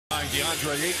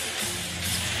DeAndre Ayton.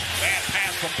 Bad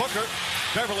pass from Booker.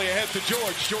 Beverly ahead to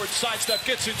George. George sidestep,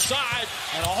 gets inside,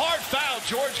 and a hard foul.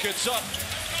 George gets up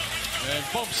and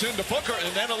bumps into Booker,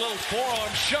 and then a little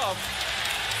forearm shove.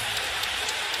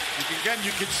 Again,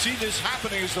 you can see this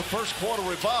happening as the first quarter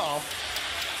evolved.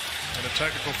 And a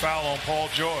technical foul on Paul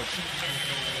George.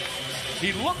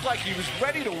 He looked like he was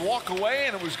ready to walk away,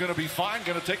 and it was going to be fine,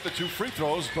 going to take the 2 free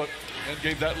throws, but then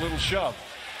gave that little shove.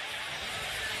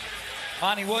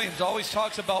 Monty Williams always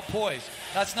talks about poise.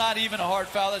 That's not even a hard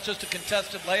foul. That's just a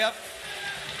contested layup.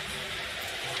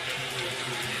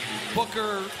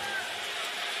 Booker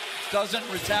doesn't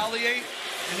retaliate,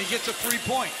 and he gets a free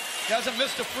point. He hasn't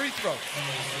missed a free throw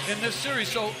in this series.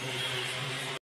 So